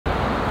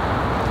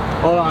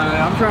Hold on,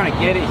 I'm trying to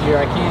get it here.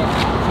 I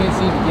can't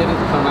seem to get it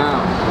to come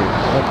out.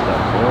 What the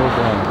hell is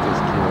wrong with this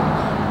kid?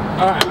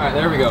 All right,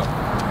 there we go.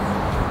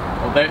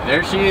 Well,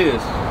 there she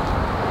is.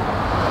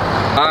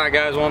 All right,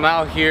 guys. Well, I'm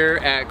out here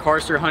at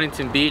CARSTER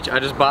Huntington Beach. I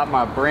just bought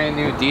my brand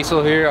new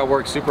diesel here. I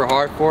worked super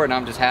hard for it, and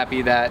I'm just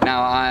happy that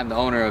now I am the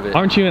owner of it.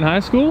 Aren't you in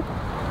high school?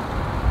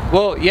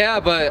 Well, yeah,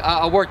 but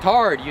I worked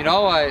hard. You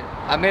know,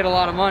 I made a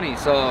lot of money.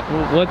 So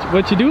Well,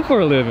 what you do for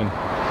a living?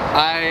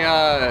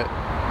 I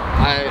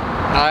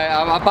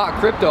bought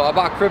crypto. I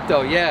bought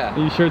crypto. Yeah. Are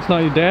you sure it's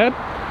not your dad?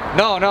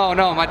 No.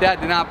 My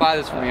dad did not buy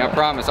this for me. I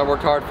promise. I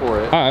worked hard for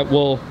it. All right.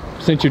 Well,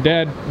 since your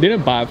dad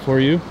didn't buy it for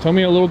you, tell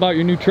me a little about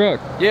your new truck.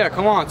 Yeah,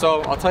 come on.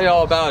 So I'll tell you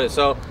all about it.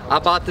 So I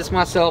bought this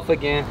myself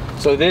again.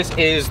 So this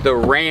is the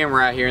Ram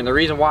right here. And the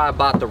reason why I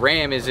bought the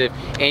Ram is if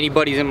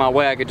anybody's in my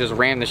way, I could just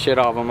ram the shit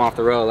off them off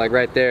the road. Like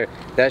right there,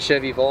 that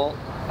Chevy Volt,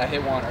 I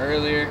hit one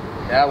earlier.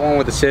 That one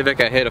with the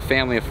Civic, I hit a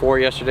family of 4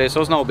 yesterday.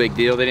 So it's no big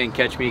deal. They didn't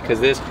catch me because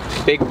this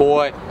big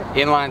boy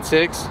inline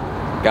 6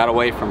 got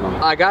away from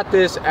them. I got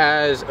this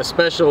as a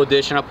special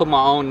edition. I put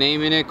my own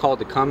name in it, called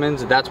the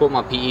Cummins. That's what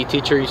my PE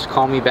teacher used to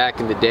call me back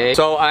in the day.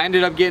 So I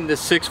ended up getting the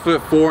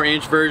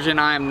 6'4" version.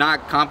 I am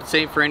not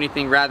compensating for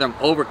anything, rather I'm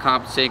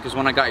overcompensating because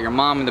when I got your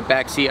mom in the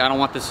back seat, I don't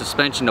want the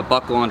suspension to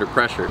buckle under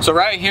pressure. So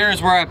right here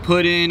is where I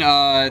put in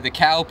the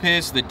cow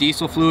piss, the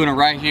diesel fluid, and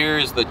right here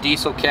is the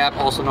diesel cap,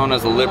 also known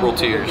as the liberal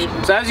tears.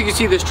 So as you can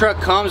see, this truck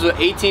comes with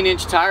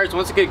 18-inch tires.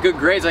 Once I get good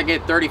grades, I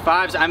get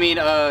 35s. I mean,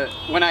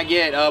 when I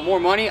get more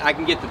money, I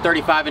can get the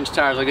 35-inch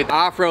tires. I get the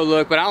off-road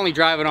look, but I only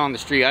drive it on the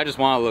street. I just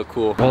want to look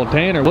cool. Well,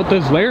 Tanner, what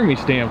does Laramie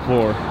stand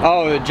for?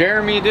 Oh, the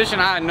Jeremy edition,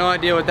 I had no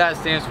idea what that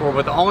stands for,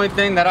 but the only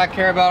thing that I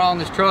care about on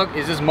this truck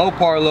is this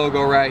Mopar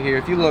logo right here.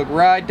 If you look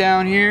right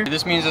down here,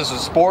 this means it's a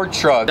sport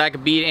truck. That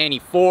could beat any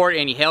Ford,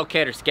 any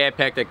Hellcat, or Scat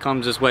Pack that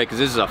comes this way, because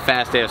this is a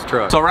fast-ass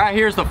truck. So right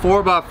here's the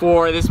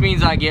 4x4. This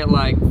means I get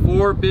like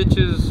 4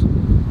 bitches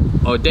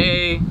a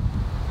day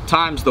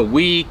times the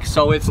week,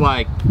 so it's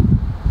like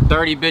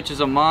 30 bitches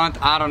a month.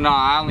 I don't know,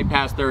 I only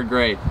passed 3rd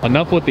grade.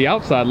 Enough with the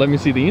outside, let me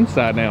see the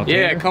inside now, Tanner.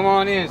 Yeah, come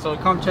on in. So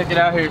come check it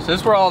out here. So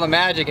this is where all the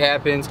magic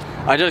happens.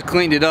 I just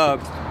cleaned it up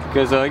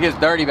because it gets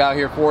dirty out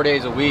here 4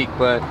 days a week,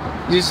 but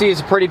you see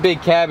it's a pretty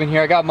big cabin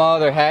here. I got my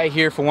other hat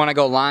here for when I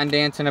go line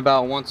dancing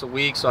about once a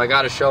week, so I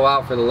got to show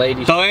out for the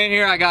ladies. So in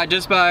here I got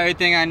just about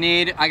everything I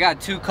need. I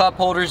got 2 cup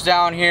holders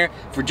down here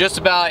for just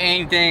about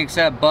anything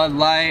except Bud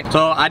Light.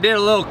 So I did a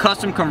little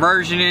custom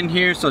conversion in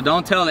here, so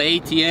don't tell the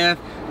ATF,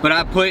 but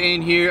I put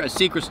in here a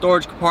secret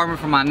storage compartment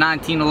for my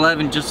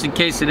 1911 just in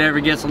case it ever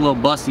gets a little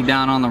busty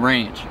down on the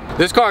range.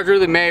 This car is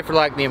really made for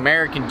like the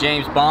American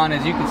James Bond.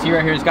 As you can see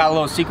right here, it's got a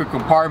little secret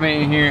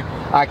compartment in here.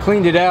 I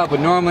cleaned it out, but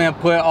normally I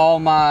put all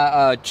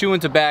my chewing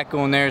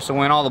tobacco in there, so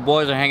when all the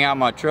boys are hanging out in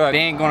my truck, they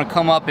ain't gonna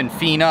come up and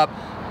fiend up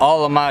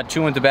all of my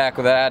chewing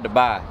tobacco that I had to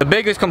buy. The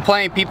biggest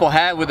complaint people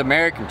have with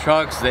American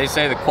trucks, they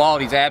say the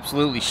quality's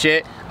absolutely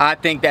shit. I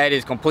think that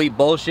is complete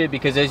bullshit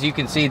because as you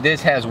can see,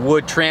 this has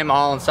wood trim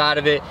all inside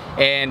of it,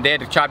 and they had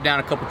to chop down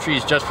a couple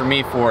trees just for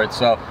me for it.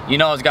 So you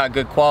know it's got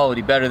good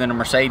quality, better than a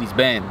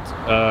Mercedes-Benz.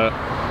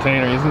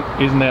 Tanner,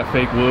 isn't that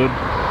fake wood?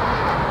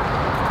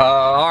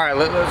 All right,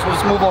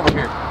 let's move over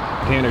here.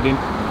 Tanner,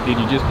 did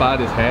you just buy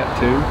this hat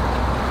too?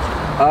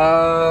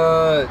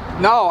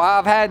 No,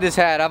 I've had this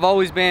hat. I've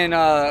always been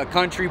a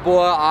country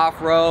boy,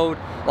 off-road.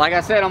 Like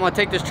I said, I'm gonna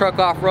take this truck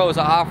off-road. It's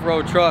an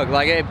off-road truck.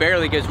 Like it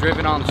barely gets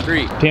driven on the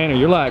street. Tanner,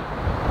 you're like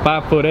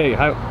 5'8".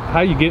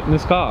 How you get in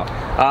this car?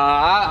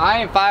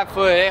 I ain't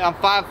 5'8". I'm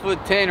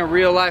 5'10" in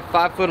real life,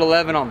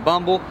 5'11" on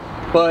Bumble.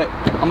 But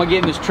I'm gonna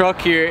get in this truck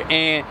here,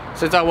 and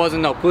since I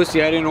wasn't no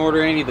pussy, I didn't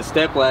order any of the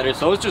step ladders,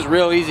 so it's just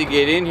real easy to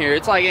get in here.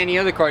 It's like any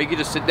other car. You can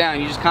just sit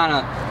down. You just kind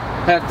of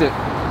have to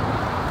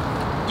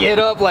get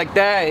up like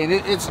that, and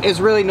it's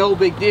really no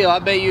big deal. I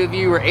bet you if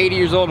you were 80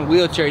 years old in a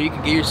wheelchair, you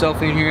could get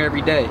yourself in here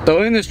every day.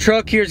 So in this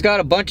truck here, it's got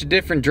a bunch of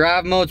different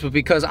drive modes, but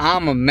because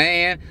I'm a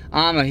man,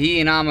 I'm a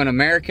he, and I'm an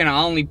American,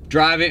 I only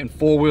drive it in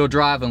 4-wheel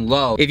drive and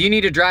low. If you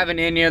need to drive it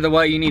any other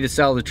way, you need to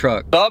sell the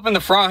truck. So up in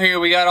the front here,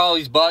 we got all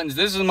these buttons.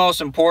 This is the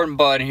most important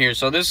button here.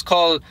 So this is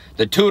called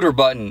the tooter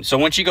button. So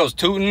when she goes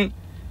tooting,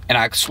 and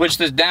I switch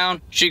this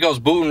down, she goes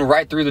booting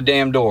right through the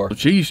damn door.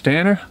 Jeez,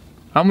 Tanner,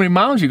 how many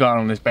miles you got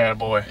on this bad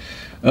boy?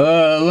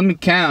 Let me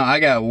count. I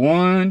got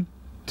 1,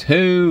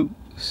 2,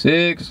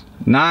 6,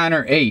 9,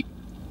 or 8.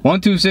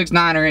 1, 2, 6,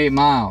 9, or 8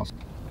 miles.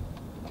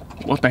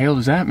 What the hell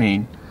does that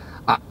mean?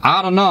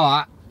 I don't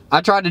know.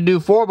 I tried to do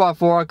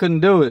 4x4. I couldn't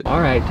do it. All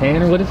right,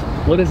 Tanner.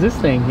 What is this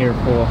thing here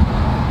for?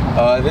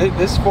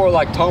 This is for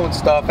like towing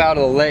stuff out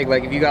of the lake.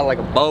 Like if you got like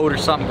a boat or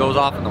something goes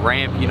off in the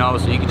ramp, you know,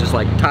 so you can just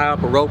like tie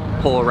up a rope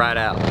and pull it right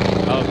out.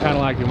 Oh, kind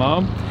of like your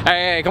mom?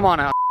 Hey, come on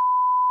now.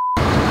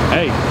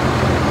 Hey,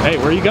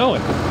 where are you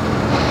going?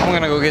 I'm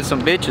gonna go get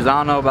some bitches. I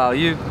don't know about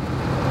you.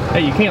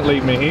 Hey, you can't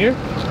leave me here.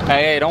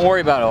 Hey, don't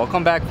worry about it. I'll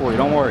come back for you.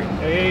 Don't worry.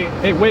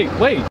 Hey,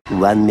 wait.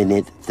 1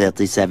 minute,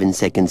 37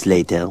 seconds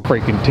later.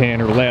 Freaking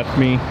Tanner left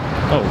me.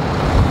 Oh.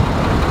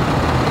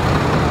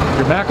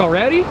 You're back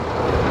already?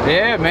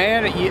 Yeah,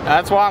 man.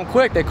 That's why I'm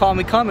quick. They call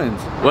me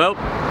Cummins. Well,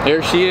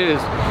 there she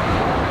is.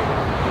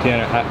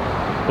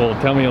 Well,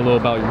 tell me a little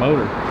about your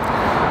motor.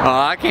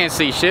 I can't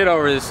see shit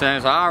over this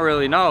thing, so I don't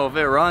really know. If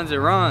it runs, it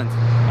runs.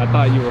 I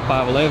thought you were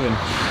 5'11".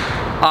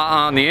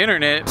 On the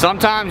internet,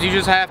 sometimes you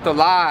just have to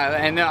lie.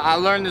 And I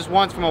learned this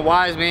once from a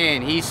wise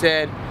man. He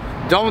said,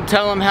 don't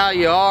tell them how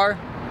you are,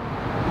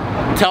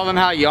 tell them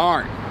how you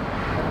aren't.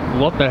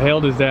 What the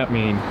hell does that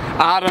mean?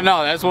 I don't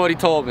know, that's what he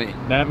told me.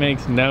 That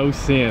makes no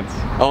sense.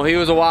 Oh, he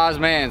was a wise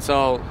man,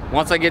 so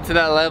once I get to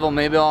that level,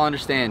 maybe I'll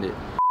understand it.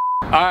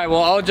 Alright,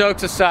 well, all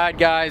jokes aside,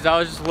 guys, that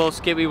was just a little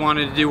skit we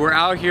wanted to do. We're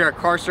out here at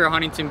CARSTER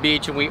Huntington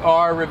Beach, and we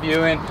are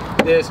reviewing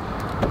this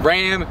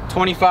Ram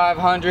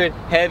 2500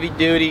 heavy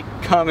duty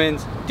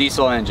Cummins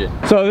diesel engine.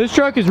 So this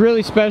truck is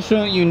really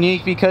special and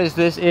unique because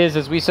this is,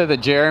 as we said, the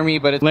Jeremy,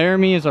 but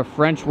Laramie is a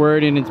French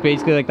word and it's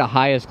basically like the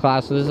highest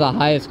class. So this is the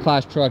highest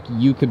class truck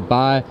you could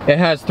buy. It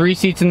has 3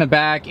 seats in the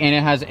back and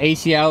it has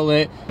AC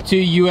outlet, 2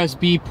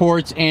 USB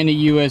ports and a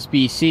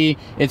USB-C.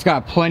 It's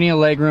got plenty of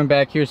legroom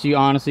back here, so you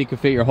honestly could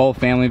fit your whole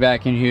family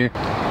back in here.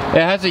 It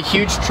has a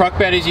huge truck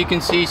bed, as you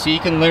can see, so you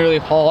can literally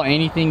haul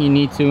anything you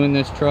need to in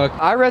this truck.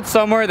 I read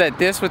somewhere that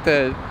this with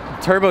the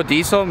turbo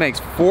diesel makes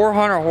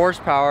 400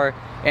 horsepower,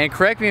 and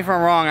correct me if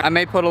I'm wrong, I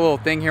may put a little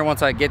thing here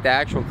once I get the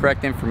actual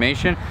correct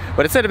information,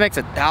 but it said it makes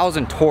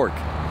 1,000 torque.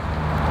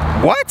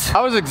 What?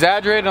 I was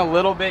exaggerating a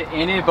little bit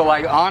in it, but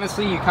like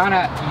honestly, you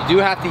do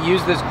have to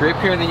use this grip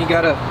here, and then you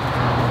gotta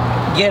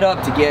get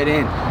up to get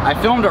in. I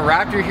filmed a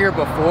Raptor here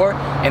before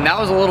and that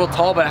was a little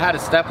tall, but it had a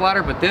step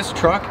ladder, but this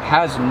truck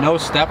has no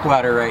step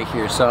ladder right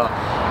here. So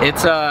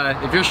it's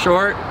if you're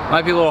short,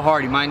 might be a little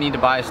hard. You might need to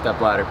buy a step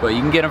ladder, but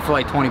you can get them for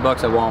like 20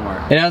 bucks at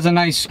Walmart. It has a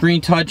nice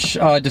screen touch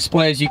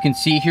display, as you can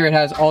see here. It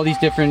has all these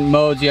different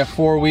modes. You have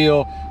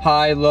 4-wheel,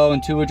 high, low,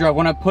 and 2-wheel drive.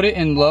 When I put it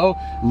in low,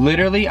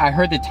 literally I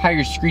heard the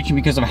tires screeching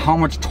because of how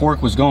much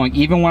torque was going.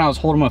 Even when I was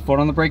holding my foot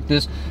on the brake,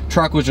 this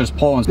truck was just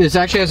pulling. This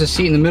actually has a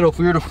seat in the middle. If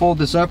we were to fold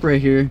this up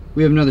right here,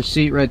 we have another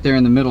seat right there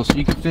in the middle, so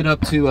you can fit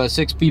up to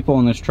 6 people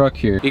in this truck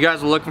here. You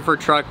guys are looking for a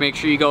truck, make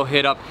sure you go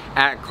hit up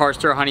at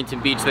CARSTER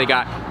Huntington Beach. They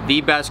got the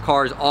best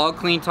cars, all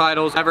clean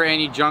titles, never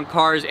any junk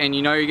cars, and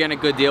you know you're getting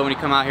a good deal when you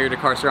come out here to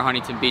CARSTER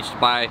Huntington Beach to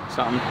buy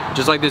something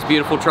just like this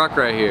beautiful truck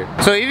right here.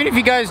 So even if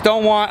you guys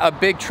don't want a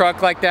big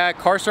truck like that,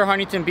 CARSTER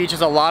Huntington Beach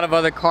has a lot of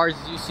other cars.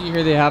 As you see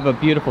here, they have a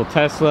beautiful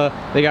Tesla,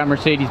 they got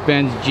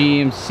Mercedes-Benz,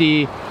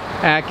 GMC,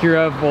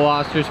 Acura,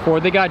 Velocitors,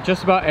 Ford. They got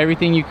just about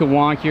everything you could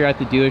want here at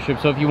the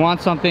dealership. So if you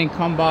want something,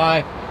 come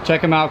by,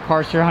 check them out,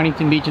 CARSTER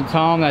Huntington Beach, and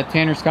tell them that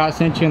Tanner Scott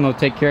sent you, and they'll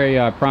take care of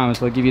you. I promise.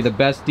 They'll give you the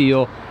best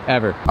deal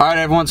ever. All right,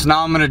 everyone, so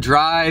now I'm gonna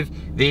drive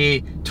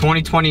the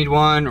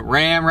 2021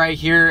 Ram right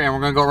here, and we're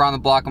gonna go around the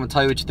block. I'm gonna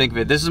tell you what you think of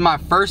it. This is my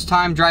first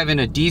time driving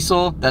a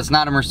diesel that's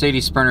not a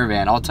Mercedes Sprinter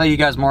van. I'll tell you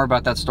guys more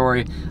about that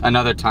story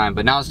another time,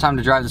 but now it's time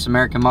to drive this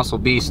American muscle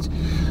beast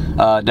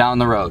down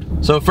the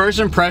road. So first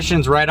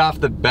impressions right off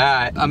the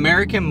bat,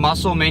 American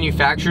muscle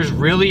manufacturers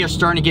really are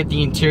starting to get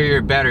the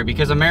interior better,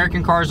 because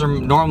American cars are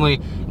normally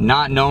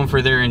not known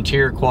for their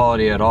interior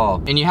quality at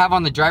all. And you have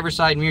on the driver's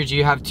side mirrors,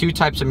 you have 2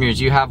 types of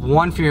mirrors. You have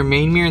one for your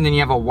main mirror, and then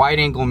you have a wide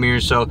angle mirror,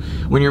 so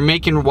when you're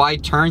making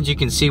wide turns you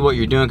can see what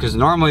you're doing, because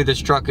normally this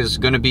truck is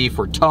going to be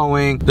for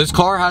towing. This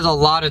car has a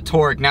lot of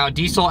torque. Now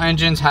diesel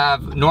engines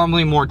have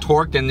normally more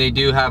torque than they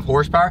do have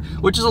horsepower,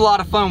 which is a lot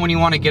of fun when you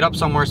want to get up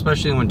somewhere,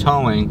 especially when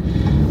towing.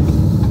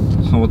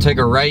 So we'll take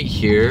a right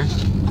here,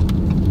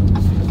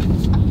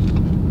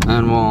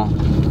 and we'll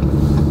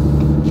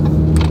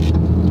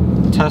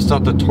test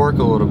out the torque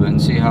a little bit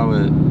and see how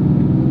it,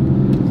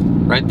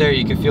 right there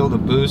you can feel the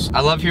boost.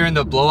 I love hearing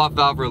the blow-off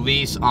valve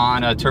release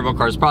on a turbo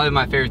car. It's probably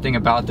my favorite thing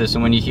about this,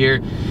 and when you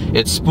hear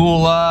it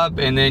spool up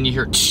and then you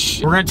hear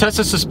tsh. We're gonna test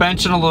the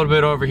suspension a little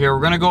bit over here.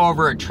 We're gonna go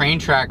over a train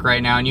track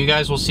right now, and you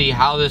guys will see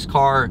how this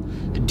car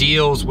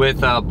deals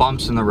with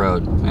bumps in the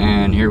road.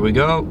 And here we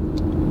go.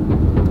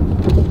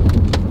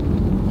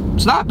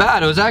 It's not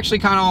bad. It was actually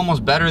kind of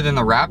almost better than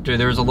the Raptor.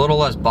 There was a little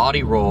less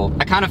body roll.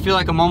 I kind of feel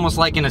like I'm almost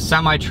like in a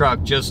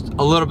semi-truck, just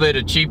a little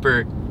bit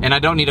cheaper, and I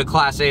don't need a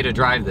Class A to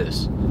drive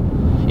this.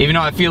 Even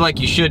though I feel like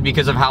you should,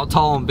 because of how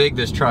tall and big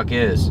this truck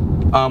is.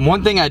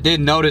 One thing I did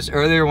notice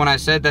earlier when I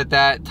said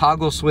that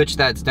toggle switch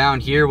that's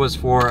down here was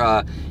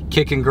for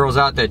kicking girls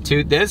out that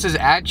toot. This is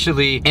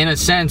actually, in a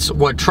sense,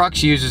 what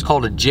trucks use is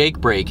called a jake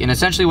brake. And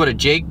essentially what a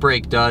jake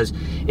brake does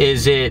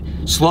is it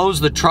slows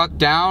the truck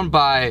down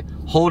by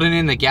holding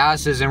in the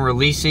gases and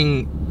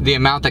releasing the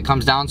amount that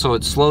comes down, so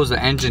it slows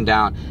the engine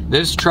down.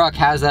 This truck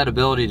has that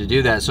ability to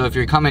do that. So if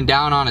you're coming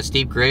down on a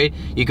steep grade,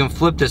 you can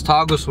flip this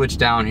toggle switch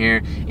down here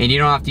and you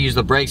don't have to use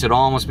the brakes. It'll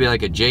almost be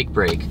like a jake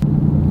brake.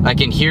 I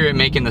can hear it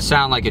making the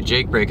sound like a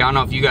jake brake. I don't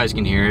know if you guys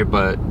can hear it,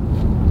 but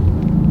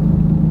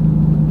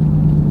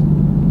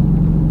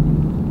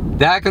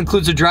that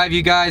concludes the drive,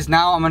 you guys.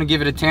 Now I'm gonna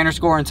give it a Tanner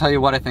score and tell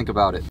you what I think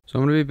about it. So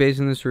I'm gonna be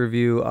basing this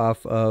review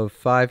off of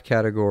 5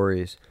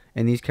 categories.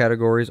 And these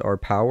categories are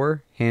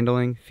power,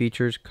 handling,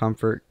 features,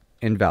 comfort,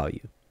 and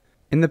value.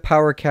 In the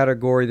power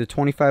category, the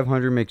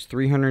 2500 makes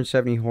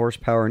 370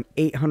 horsepower and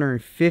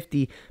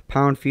 850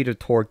 pound-feet of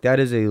torque. That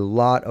is a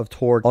lot of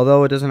torque.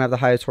 Although it doesn't have the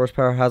highest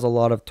horsepower, it has a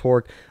lot of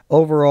torque.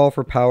 Overall,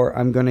 for power,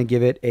 I'm going to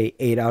give it a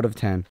 8 out of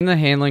 10. In the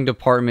handling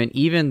department,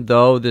 even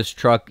though this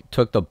truck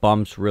took the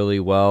bumps really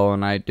well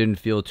and I didn't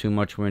feel too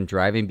much when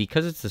driving,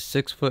 because it's a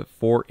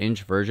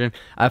 6'4" version,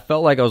 I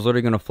felt like I was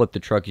literally going to flip the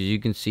truck. As you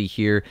can see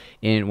here,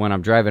 when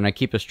I'm driving, I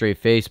keep a straight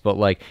face, but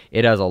like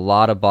it has a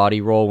lot of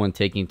body roll when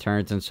taking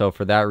turns, and so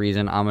for that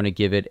reason, I'm going to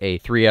give it a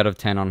 3 out of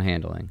 10 on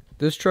handling.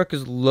 This truck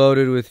is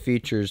loaded with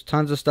features,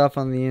 tons of stuff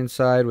on the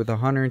inside with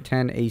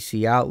 110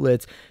 AC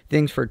outlets,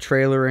 things for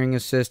trailering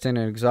assistant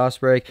and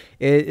exhaust brake.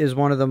 It is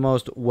one of the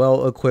most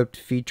well-equipped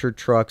featured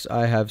trucks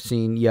I have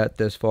seen yet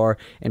this far,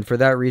 and for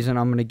that reason,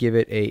 I'm going to give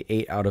it a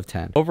 8 out of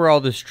 10.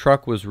 Overall, this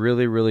truck was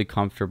really, really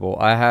comfortable.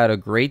 I had a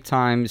great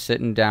time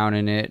sitting down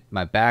in it.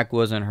 My back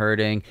wasn't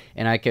hurting,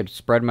 and I could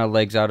spread my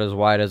legs out as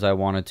wide as I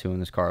wanted to in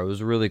this car. It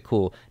was really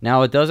cool.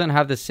 Now, it doesn't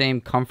have the same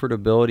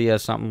comfortability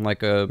as something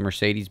like a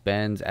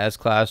Mercedes-Benz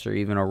S-Class or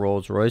even a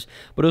Rolls-Royce,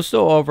 but it was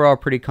still overall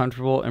pretty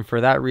comfortable, and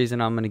for that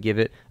reason, I'm going to give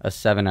it a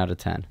 7 out of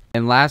 10.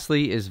 And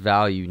lastly is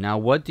value. Now,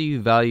 what do you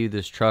value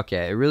this truck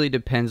at? It really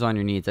depends on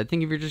your needs. I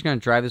think if you're just going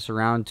to drive this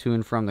around to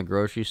and from the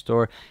grocery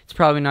store, it's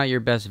probably not your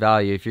best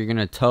value. If you're going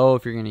to tow,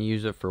 if you're going to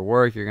use it for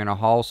work, you're going to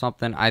haul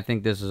something, I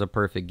think this is a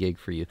perfect gig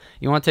for you.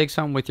 You want to take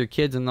something with your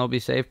kids and they'll be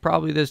safe?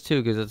 Probably this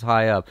too, because it's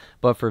high up.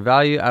 But for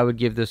value, I would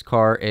give this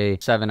car a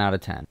 7 out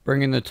of 10.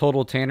 Bringing the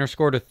total Tanner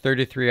score to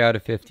 33 out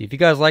of 50. If you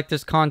guys like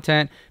this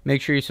content,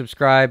 make sure you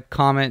subscribe,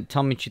 comment,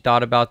 tell me what you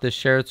thought about this,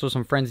 share it with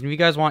some friends. And if you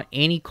guys want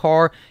any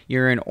car,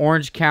 you're in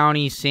Orange County,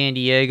 San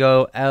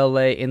Diego,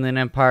 LA, Inland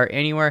Empire,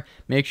 anywhere,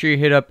 make sure you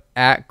hit up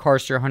at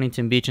CARSTER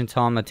Huntington Beach and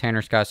tell them that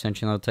Tanner Scott sent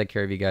you, and they'll take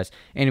care of you guys.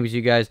 Anyways,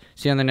 you guys,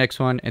 see you on the next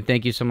one, and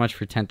thank you so much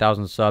for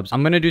 10,000 subs.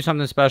 I'm going to do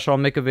something special. I'll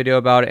make a video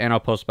about it, and I'll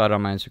post about it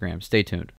on my Instagram. Stay tuned.